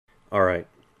Alright,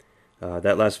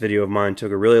 that last video of mine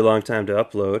took a really long time to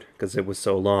upload because it was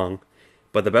so long.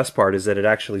 But the best part is that it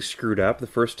actually screwed up the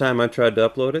first time I tried to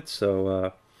upload it,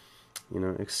 so,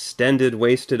 extended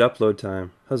wasted upload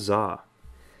time. Huzzah.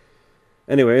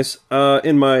 Anyways,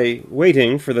 in my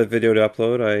waiting for the video to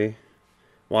upload, I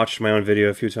watched my own video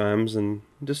a few times and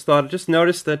just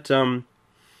noticed that,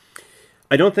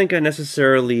 I don't think I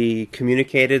necessarily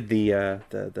communicated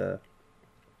the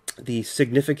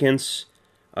significance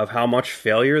of how much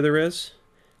failure there is.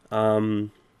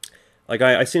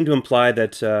 I seem to imply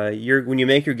that when you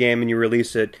make your game and you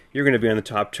release it, you're going to be on the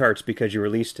top charts because you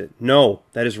released it. No,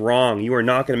 that is wrong. You are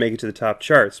not going to make it to the top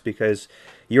charts because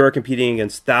you are competing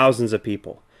against thousands of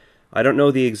people. I don't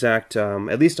know the exact,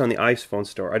 at least on the iPhone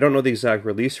store, I don't know the exact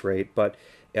release rate, but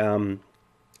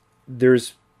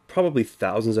there's probably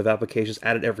thousands of applications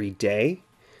added every day.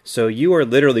 So you are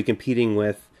literally competing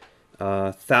with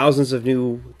thousands of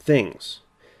new things.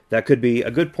 That could be, a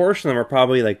good portion of them are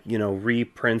probably like,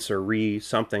 reprints or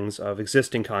re-somethings of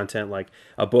existing content, like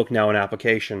a book now an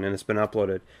application and it's been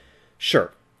uploaded.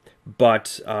 Sure.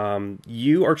 But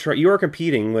you are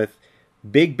competing with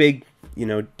big,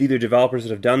 either developers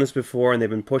that have done this before and they've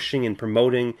been pushing and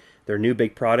promoting their new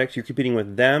big product. You're competing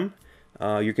with them.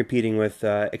 You're competing with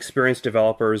experienced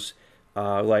developers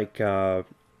I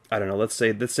don't know, let's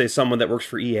say someone that works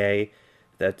for EA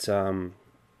that,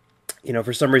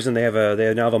 for some reason they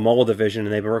now have a mobile division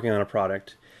and they've been working on a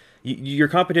product. Your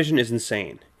competition is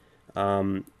insane.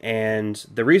 And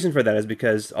the reason for that is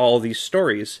because all these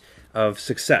stories of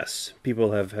success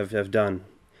people have done.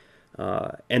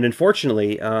 And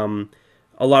unfortunately, a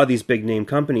lot of these big name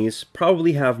companies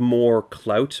probably have more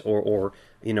clout or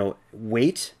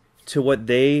weight to what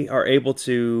they are able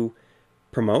to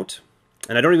promote.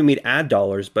 And I don't even mean ad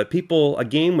dollars, but a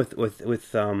game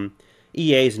with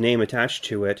EA's name attached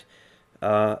to it,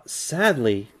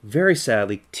 sadly, very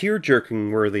sadly,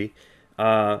 tear-jerking worthy,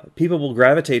 people will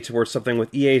gravitate towards something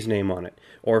with EA's name on it,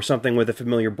 or something with a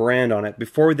familiar brand on it,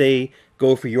 before they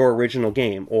go for your original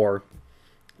game, or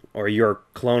your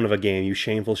clone of a game, you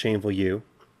shameful, shameful you.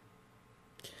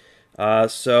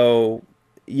 So,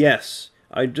 yes,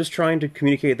 I'm just trying to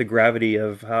communicate the gravity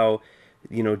of how,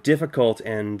 difficult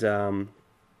and, how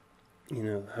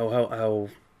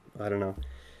I don't know,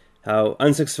 how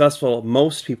unsuccessful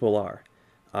most people are.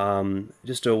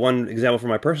 Just one example from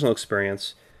my personal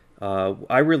experience,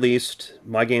 I released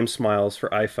my game Smiles for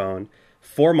iPhone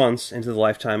 4 months into the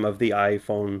lifetime of the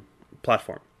iPhone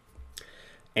platform.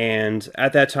 And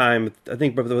at that time, I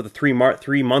think with the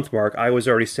 3-month mark, I was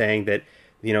already saying that,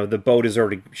 the boat is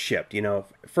already shipped.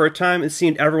 For a time, it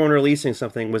seemed everyone releasing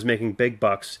something was making big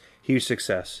bucks, huge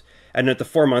success. And at the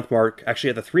 4-month mark,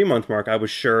 actually at the 3-month mark, I was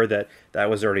sure that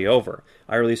was already over.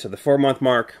 I released at the 4-month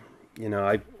mark,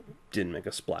 I didn't make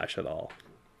a splash at all.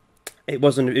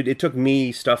 It took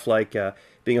me stuff like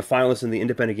being a finalist in the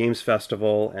Independent Games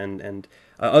Festival and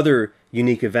other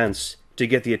unique events to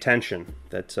get the attention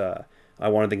that I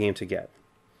wanted the game to get.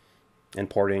 And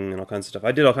porting and all kinds of stuff.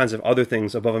 I did all kinds of other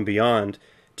things above and beyond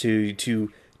to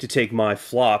take my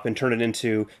flop and turn it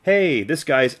into, hey, this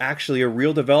guy's actually a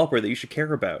real developer that you should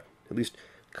care about. At least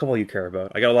a couple of you care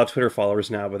about. I got a lot of Twitter followers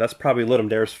now, but that's probably Ludum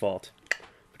Dare's fault.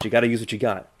 But you got to use what you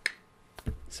got.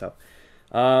 So,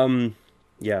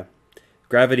 yeah,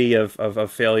 gravity of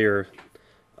failure.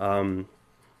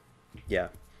 Yeah,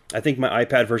 I think my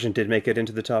iPad version did make it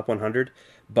into the top 100,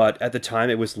 but at the time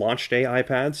it was launch day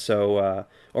iPad, so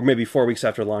or maybe 4 weeks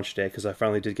after launch day because I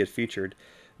finally did get featured.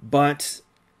 But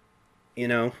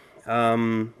the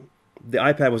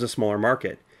iPad was a smaller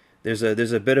market. There's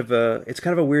a bit of it's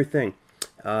kind of a weird thing.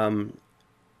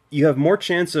 You have more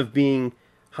chance of being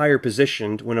higher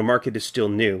positioned when a market is still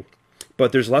new,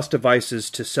 but there's less devices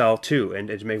to sell to and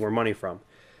to make more money from.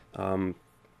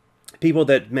 People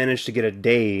that managed to get a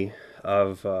day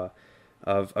of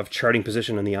charting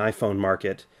position in the iPhone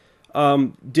market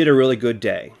did a really good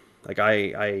day. Like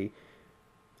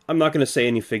I'm not going to say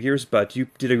any figures, but you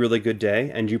did a really good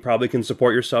day, and you probably can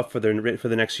support yourself for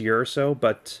the next year or so.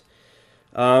 But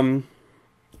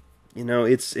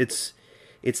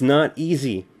it's not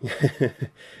easy.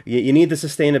 You need the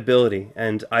sustainability,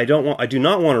 and I do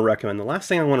not want to recommend. The last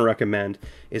thing I want to recommend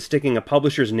is sticking a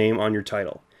publisher's name on your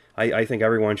title. I think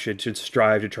everyone should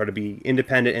strive to try to be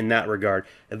independent in that regard,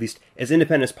 at least as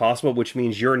independent as possible, which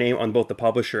means your name on both the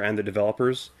publisher and the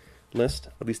developers list.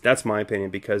 At least that's my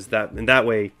opinion, because in that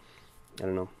way, I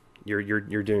don't know, you're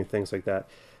doing things like that.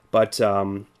 But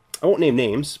I won't name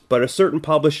names, but a certain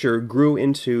publisher grew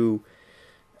into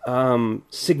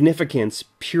significance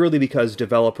purely because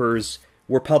developers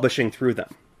were publishing through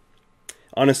them.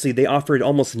 honestly, they offered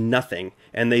almost nothing,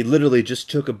 and they literally just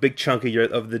took a big chunk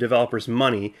of the developer's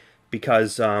money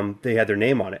because they had their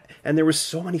name on it. And there were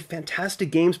so many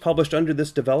fantastic games published under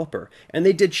this developer, and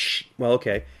they did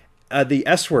the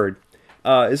S word,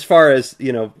 as far as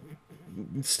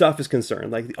stuff is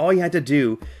concerned. Like, all you had to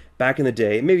do back in the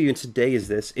day, maybe even today,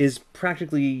 is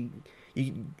practically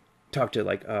you talk to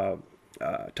like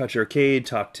Touch Arcade,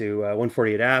 talk to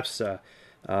 148 Apps,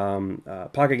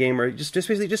 Pocket Gamer, just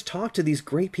basically just talk to these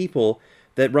great people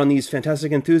that run these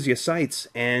fantastic enthusiast sites,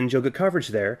 and you'll get coverage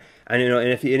there. And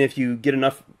if you get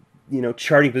enough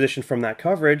charting position from that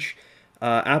coverage,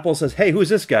 Apple says, "Hey, who's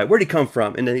this guy? Where'd he come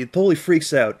from?" And then he totally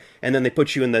freaks out, and then they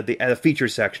put you in the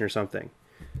features section or something.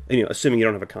 And, assuming you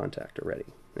don't have a contact already,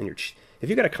 and if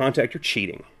you got a contact, you're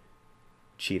cheating.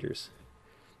 Cheaters.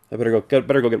 I better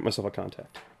go get myself a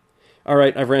contact. All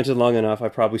right, I've ranted long enough. I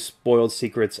probably spoiled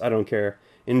secrets. I don't care.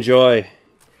 Enjoy.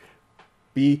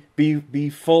 Be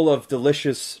full of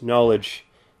delicious knowledge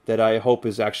that I hope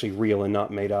is actually real and not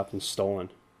made up and stolen.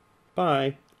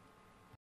 Bye.